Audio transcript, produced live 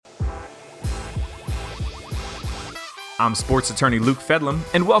I'm sports attorney Luke Fedlam,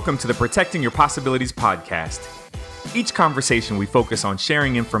 and welcome to the Protecting Your Possibilities podcast. Each conversation, we focus on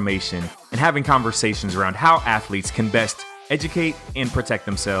sharing information and having conversations around how athletes can best educate and protect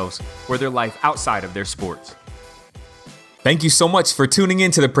themselves for their life outside of their sports. Thank you so much for tuning in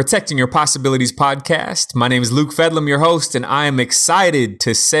to the Protecting Your Possibilities podcast. My name is Luke Fedlam, your host, and I am excited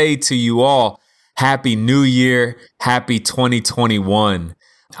to say to you all, Happy New Year, Happy 2021.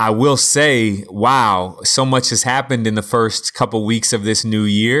 I will say, wow, so much has happened in the first couple weeks of this new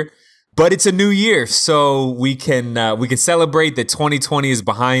year, but it's a new year, so we can celebrate that 2020 is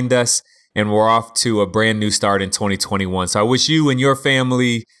behind us and we're off to a brand new start in 2021. So I wish you and your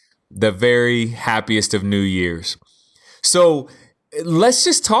family the very happiest of New Years. So let's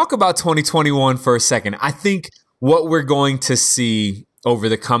just talk about 2021 for a second. I think what we're going to see over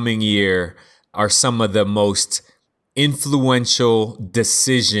the coming year are some of the most influential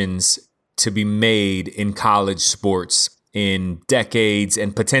decisions to be made in college sports in decades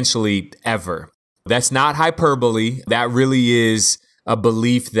and potentially ever. That's not hyperbole. That really is a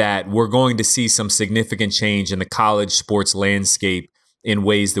belief that we're going to see some significant change in the college sports landscape in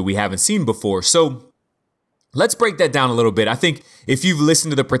ways that we haven't seen before. So let's break that down a little bit. I think if you've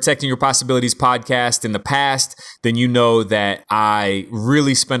listened to the Protecting Your Possibilities podcast in the past, then you know that I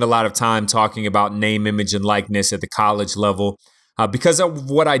really spend a lot of time talking about name, image, and likeness at the college level because of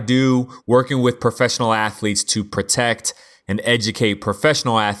what I do working with professional athletes to protect and educate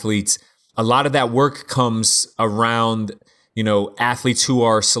professional athletes. A lot of that work comes around, athletes who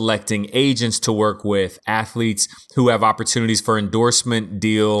are selecting agents to work with, athletes who have opportunities for endorsement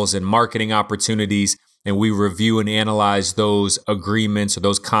deals and marketing opportunities. And we review and analyze those agreements or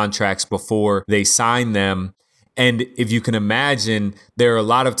those contracts before they sign them. And if you can imagine, there are a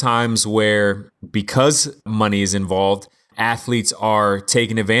lot of times where, because money is involved, athletes are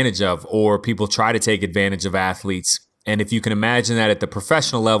taken advantage of, or people try to take advantage of athletes. And if you can imagine that at the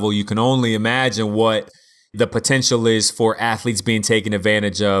professional level, you can only imagine what the potential is for athletes being taken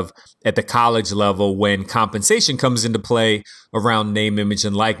advantage of at the college level when compensation comes into play around name, image,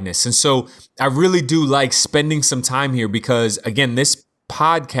 and likeness. And so I really do like spending some time here because, again, this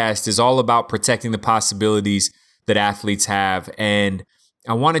podcast is all about protecting the possibilities that athletes have. And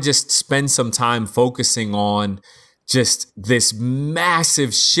I want to just spend some time focusing on just this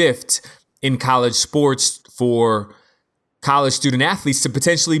massive shift in college sports for college student athletes to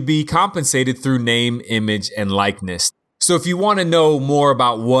potentially be compensated through name, image, and likeness. So if you want to know more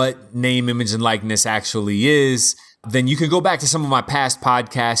about what name, image, and likeness actually is, then you can go back to some of my past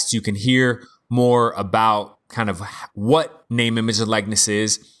podcasts. You can hear more about kind of what name, image, and likeness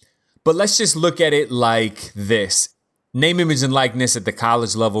is. But let's just look at it like this. Name, image, and likeness at the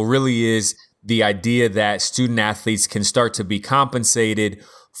college level really is the idea that student athletes can start to be compensated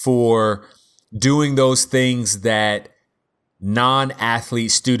for doing those things that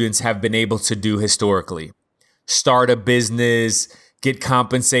non-athlete students have been able to do historically. Start a business, get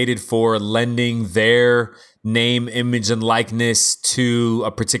compensated for lending their name, image, and likeness to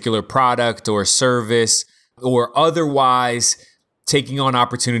a particular product or service, or otherwise taking on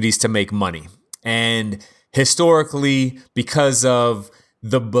opportunities to make money. And historically, because of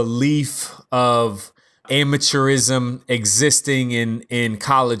the belief of amateurism existing in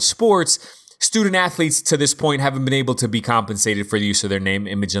college sports, student athletes to this point haven't been able to be compensated for the use of their name,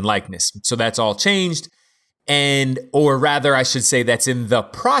 image, and likeness. So that's all changed. Or rather, I should say that's in the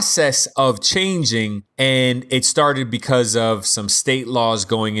process of changing. And it started because of some state laws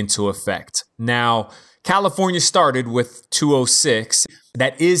going into effect. Now, California started with 206.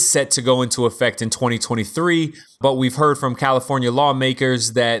 That is set to go into effect in 2023. But we've heard from California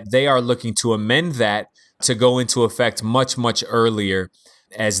lawmakers that they are looking to amend that to go into effect much, much earlier,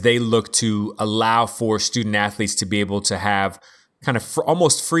 as they look to allow for student athletes to be able to have kind of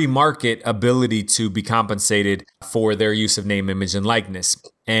almost free market ability to be compensated for their use of name, image, and likeness.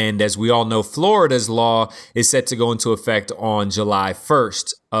 And as we all know, Florida's law is set to go into effect on July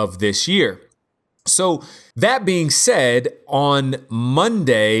 1st of this year. So that being said, on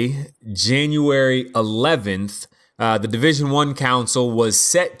Monday, January 11th, the Division I Council was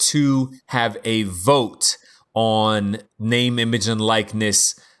set to have a vote on name, image, and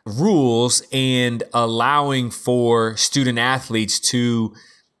likeness rules and allowing for student athletes to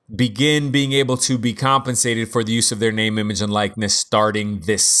begin being able to be compensated for the use of their name, image, and likeness starting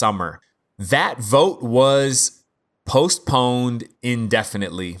this summer. That vote was postponed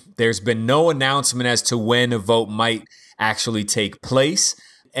indefinitely. There's been no announcement as to when a vote might actually take place.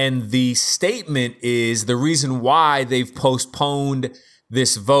 And the statement is the reason why they've postponed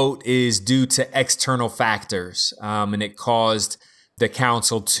this vote is due to external factors. And it caused the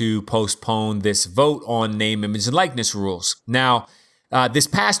council to postpone this vote on name, image, and likeness rules. Now, this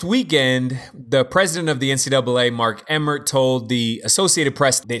past weekend, the president of the NCAA, Mark Emmert, told the Associated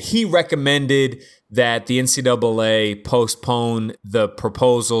Press that he recommended that the NCAA postpone the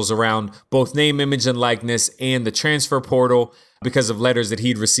proposals around both name, image, and likeness and the transfer portal because of letters that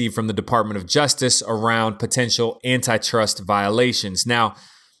he'd received from the Department of Justice around potential antitrust violations. Now,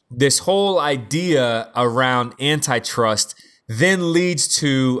 this whole idea around antitrust then leads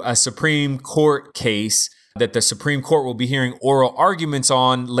to a Supreme Court case that the Supreme Court will be hearing oral arguments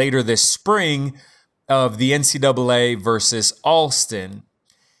on later this spring of the NCAA versus Alston.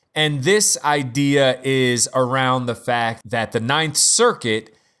 And this idea is around the fact that the Ninth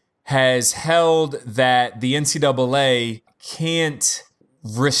Circuit has held that the NCAA can't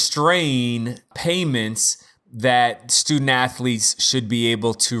restrain payments that student athletes should be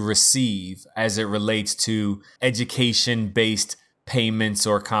able to receive as it relates to education-based payments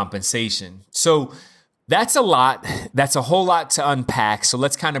or compensation. So that's a lot. That's a whole lot to unpack. So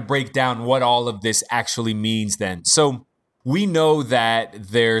let's kind of break down what all of this actually means then. So we know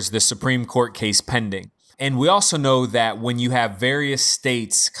that there's the Supreme Court case pending. And we also know that when you have various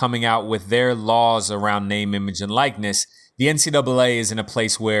states coming out with their laws around name, image, and likeness, the NCAA is in a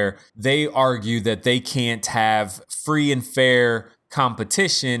place where they argue that they can't have free and fair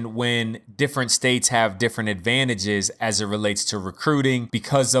competition when different states have different advantages as it relates to recruiting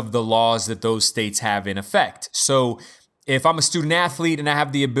because of the laws that those states have in effect. So if I'm a student athlete and I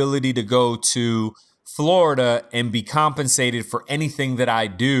have the ability to go to Florida and be compensated for anything that I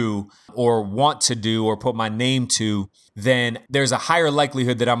do or want to do or put my name to, then there's a higher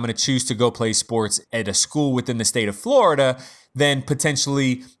likelihood that I'm going to choose to go play sports at a school within the state of Florida than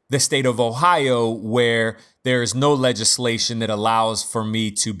potentially the state of Ohio, where there is no legislation that allows for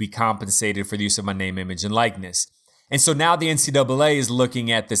me to be compensated for the use of my name, image, and likeness. And so now the NCAA is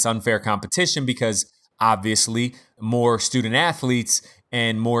looking at this unfair competition because obviously more student athletes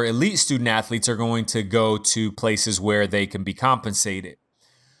and more elite student athletes are going to go to places where they can be compensated.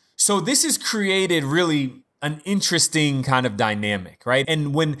 So this has created really an interesting kind of dynamic, right?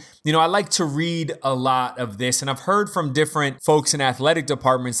 And when, I like to read a lot of this, and I've heard from different folks in athletic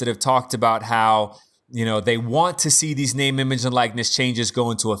departments that have talked about how, they want to see these name, image, and likeness changes go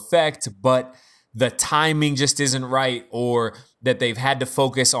into effect, but the timing just isn't right, or that they've had to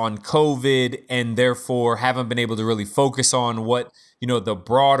focus on COVID and therefore haven't been able to really focus on what, the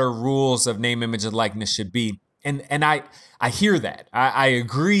broader rules of name, image, and likeness should be. And I hear that. I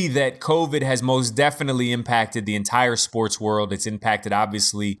agree that COVID has most definitely impacted the entire sports world. It's impacted,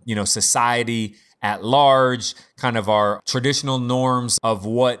 obviously, society at large, kind of our traditional norms of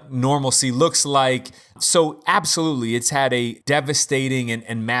what normalcy looks like. So absolutely, it's had a devastating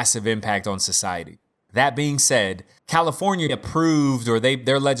and massive impact on society. That being said, California approved, or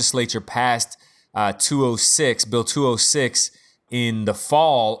their legislature passed Bill 206 in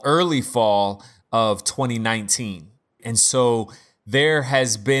the early fall of 2019. And so there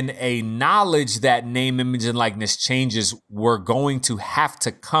has been a knowledge that name, image, and likeness changes were going to have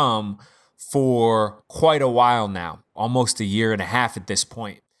to come for quite a while now, almost a year and a half at this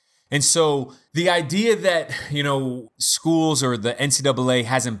point. And so the idea that, schools or the NCAA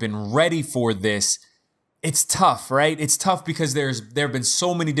hasn't been ready for this, it's tough, right? It's tough because there have been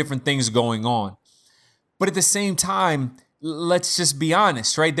so many different things going on. But at the same time, let's just be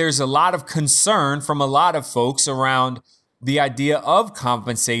honest, right? There's a lot of concern from a lot of folks around the idea of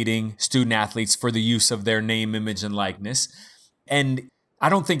compensating student athletes for the use of their name, image, and likeness. And I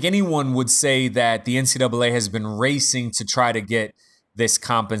don't think anyone would say that the NCAA has been racing to try to get this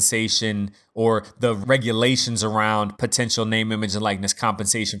compensation or the regulations around potential name, image, and likeness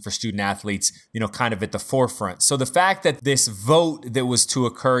compensation for student athletes, kind of at the forefront. So the fact that this vote that was to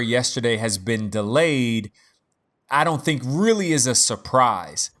occur yesterday has been delayed, I don't think really is a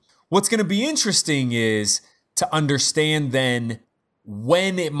surprise. What's going to be interesting is to understand then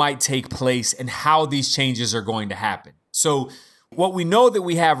when it might take place and how these changes are going to happen. So what we know that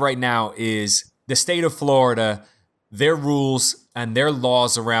we have right now is the state of Florida, their rules and their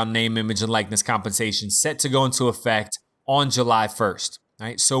laws around name, image, and likeness compensation set to go into effect on July 1st.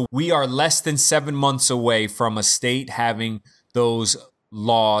 Right? So we are less than 7 months away from a state having those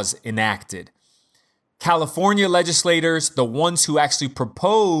laws enacted. California legislators, the ones who actually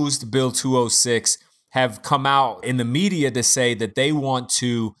proposed Bill 206, have come out in the media to say that they want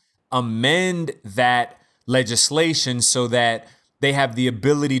to amend that legislation so that they have the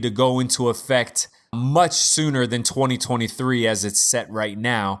ability to go into effect much sooner than 2023 as it's set right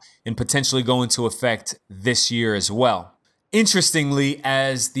now, and potentially go into effect this year as well. Interestingly,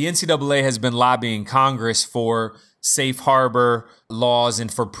 as the NCAA has been lobbying Congress for safe harbor laws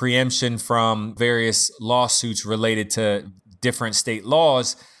and for preemption from various lawsuits related to different state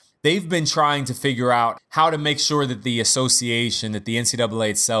laws, they've been trying to figure out how to make sure that the association, that the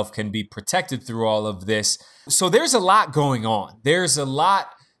NCAA itself can be protected through all of this. So there's a lot going on. There's a lot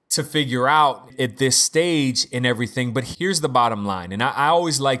to figure out at this stage and everything. But here's the bottom line. And I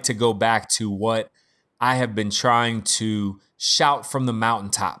always like to go back to what I have been trying to shout from the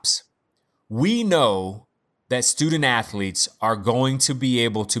mountaintops. We know that student athletes are going to be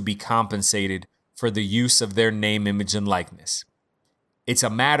able to be compensated for the use of their name, image, and likeness. It's a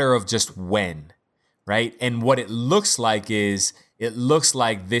matter of just when, right? And what it looks like is, it looks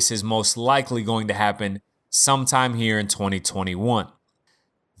like this is most likely going to happen sometime here in 2021.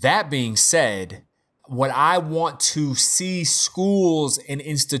 That being said, what I want to see schools and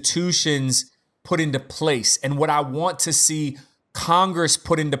institutions put into place, and what I want to see Congress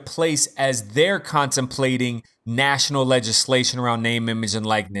put into place as they're contemplating national legislation around name, image, and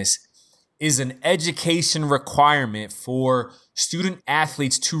likeness, is an education requirement for student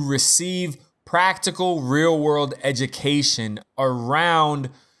athletes to receive practical real-world education around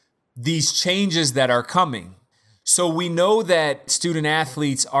these changes that are coming. So we know that student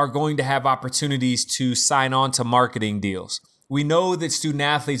athletes are going to have opportunities to sign on to marketing deals. We know that student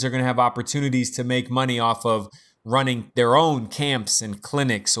athletes are going to have opportunities to make money off of running their own camps and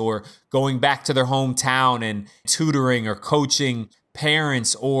clinics, or going back to their hometown and tutoring or coaching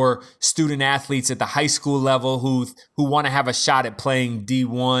parents or student athletes at the high school level who want to have a shot at playing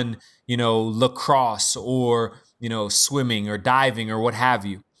D1, lacrosse or, swimming or diving or what have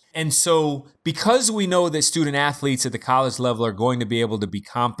you. And so because we know that student athletes at the college level are going to be able to be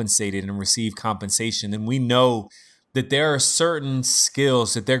compensated and receive compensation, then we know that there are certain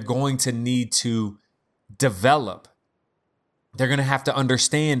skills that they're going to need to develop. They're going to have to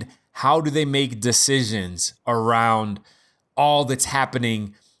understand, how do they make decisions around all that's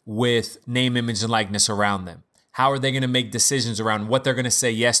happening with name, image, and likeness around them? How are they going to make decisions around what they're going to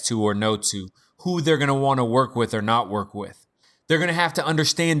say yes to or no to, who they're going to want to work with or not work with? They're going to have to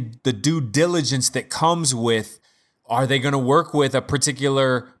understand the due diligence that comes with, are they going to work with a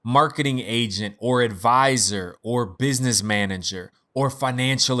particular marketing agent or advisor or business manager or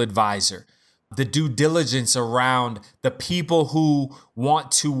financial advisor? The due diligence around the people who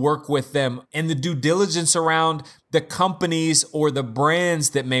want to work with them, and the due diligence around the companies or the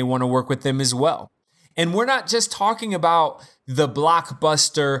brands that may want to work with them as well. And we're not just talking about the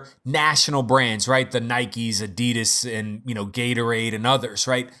blockbuster national brands, right? The Nikes, Adidas, and Gatorade and others,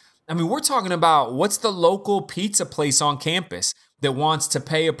 right? I mean, we're talking about, what's the local pizza place on campus that wants to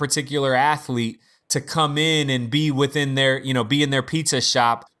pay a particular athlete to come in and be within their, be in their pizza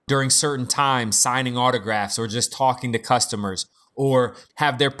shop during certain times, signing autographs or just talking to customers, or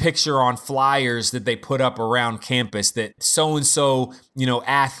have their picture on flyers that they put up around campus that so-and-so,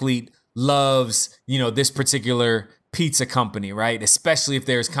 athlete loves, this particular pizza company, right? Especially if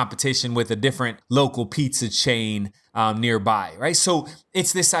there's competition with a different local pizza chain nearby, right? So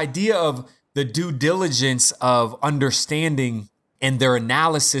it's this idea of the due diligence of understanding and their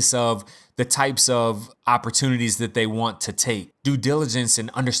analysis of the types of opportunities that they want to take. Due diligence and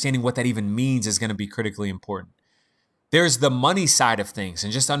understanding what that even means is going to be critically important. There's the money side of things,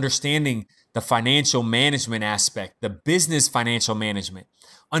 and just understanding the financial management aspect, the business financial management.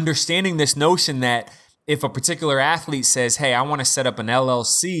 Understanding this notion that if a particular athlete says, hey, I want to set up an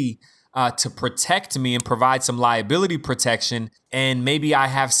LLC to protect me and provide some liability protection, and maybe I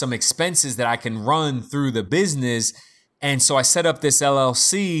have some expenses that I can run through the business, and so I set up this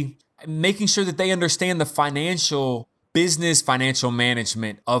LLC, making sure that they understand the financial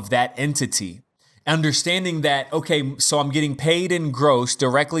management of that entity. Understanding that, okay, so I'm getting paid in gross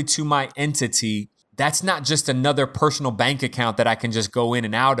directly to my entity. That's not just another personal bank account that I can just go in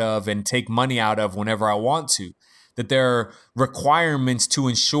and out of and take money out of whenever I want to. That there are requirements to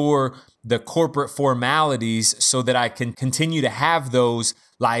ensure the corporate formalities so that I can continue to have those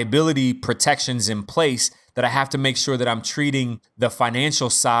liability protections in place, that I have to make sure that I'm treating the financial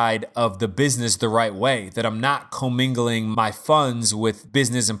side of the business the right way, that I'm not commingling my funds with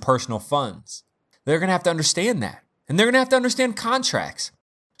business and personal funds. They're going to have to understand that. And they're going to have to understand contracts.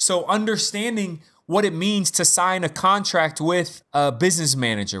 So understanding what it means to sign a contract with a business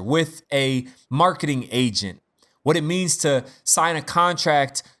manager, with a marketing agent, what it means to sign a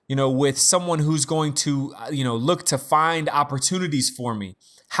contract, with someone who's going to, look to find opportunities for me.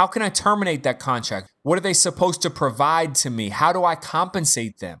 How can I terminate that contract? What are they supposed to provide to me? How do I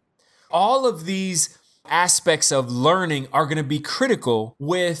compensate them? All of these aspects of learning are going to be critical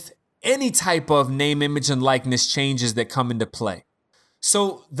with any type of name, image, and likeness changes that come into play.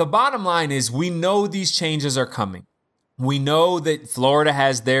 So the bottom line is, we know these changes are coming. We know that Florida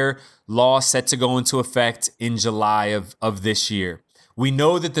has their law set to go into effect in July of this year. We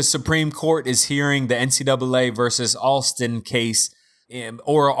know that the Supreme Court is hearing the NCAA versus Alston case,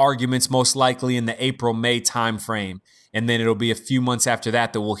 oral arguments most likely in the April-May timeframe. And then it'll be a few months after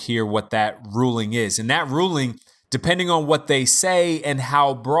that we'll hear what that ruling is. And that ruling, depending on what they say and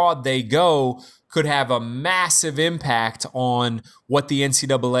how broad they go, could have a massive impact on what the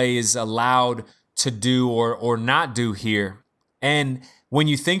NCAA is allowed to do or not do here. And when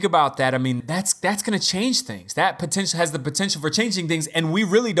you think about that, I mean, that's going to change things. That potential has the potential for changing things, and we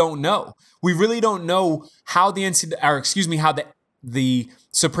really don't know. We really don't know how the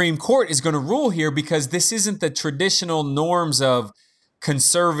Supreme Court is going to rule here, because this isn't the traditional norms of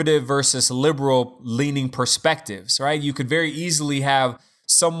conservative versus liberal leaning perspectives, right? You could very easily have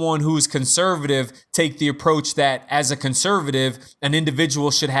someone who's conservative take the approach that as a conservative, an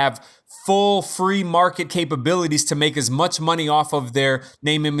individual should have full free market capabilities to make as much money off of their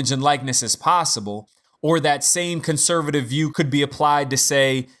name, image, and likeness as possible. Or that same conservative view could be applied to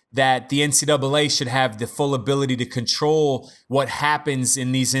say that the NCAA should have the full ability to control what happens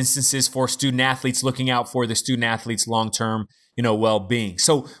in these instances for student athletes, looking out for the student athletes' long-term, well-being.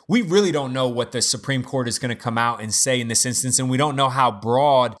 So we really don't know what the Supreme Court is going to come out and say in this instance, and we don't know how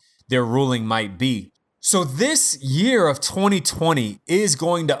broad their ruling might be. So this year of 2020 is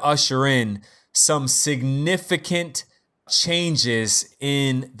going to usher in some significant changes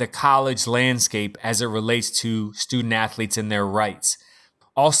in the college landscape as it relates to student athletes and their rights.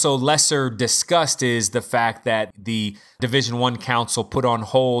 Also, lesser discussed is the fact that the Division I Council put on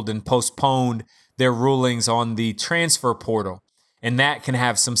hold and postponed their rulings on the transfer portal. And that can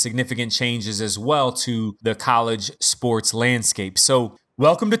have some significant changes as well to the college sports landscape. So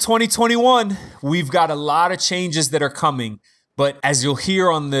welcome to 2021. We've got a lot of changes that are coming, but as you'll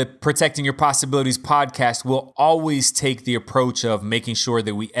hear on the Protecting Your Possibilities podcast, we'll always take the approach of making sure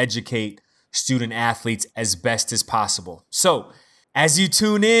that we educate student athletes as best as possible. So as you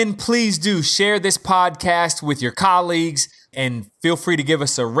tune in, please do share this podcast with your colleagues, and feel free to give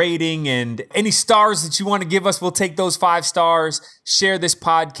us a rating, and any stars that you want to give us, we'll take those 5 stars. Share this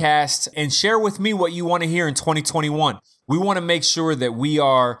podcast and share with me what you want to hear in 2021. We want to make sure that we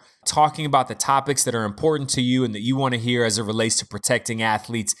are talking about the topics that are important to you and that you want to hear as it relates to protecting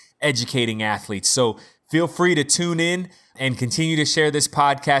athletes, educating athletes. So feel free to tune in and continue to share this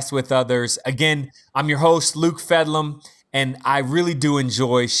podcast with others. Again, I'm your host, Luke Fedlam, and I really do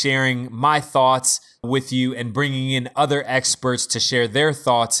enjoy sharing my thoughts with you and bringing in other experts to share their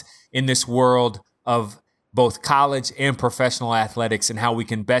thoughts in this world of both college and professional athletics, and how we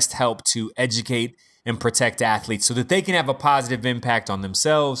can best help to educate and protect athletes so that they can have a positive impact on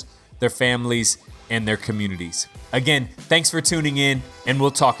themselves, their families, and their communities. Again, thanks for tuning in, and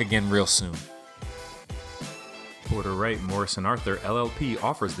we'll talk again real soon. Porter Wright Morrison Arthur LLP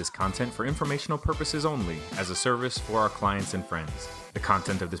offers this content for informational purposes only, as a service for our clients and friends. The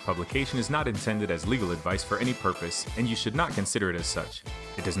content of this publication is not intended as legal advice for any purpose, and you should not consider it as such.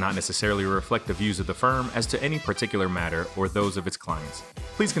 It does not necessarily reflect the views of the firm as to any particular matter or those of its clients.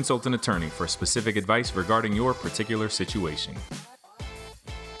 Please consult an attorney for specific advice regarding your particular situation.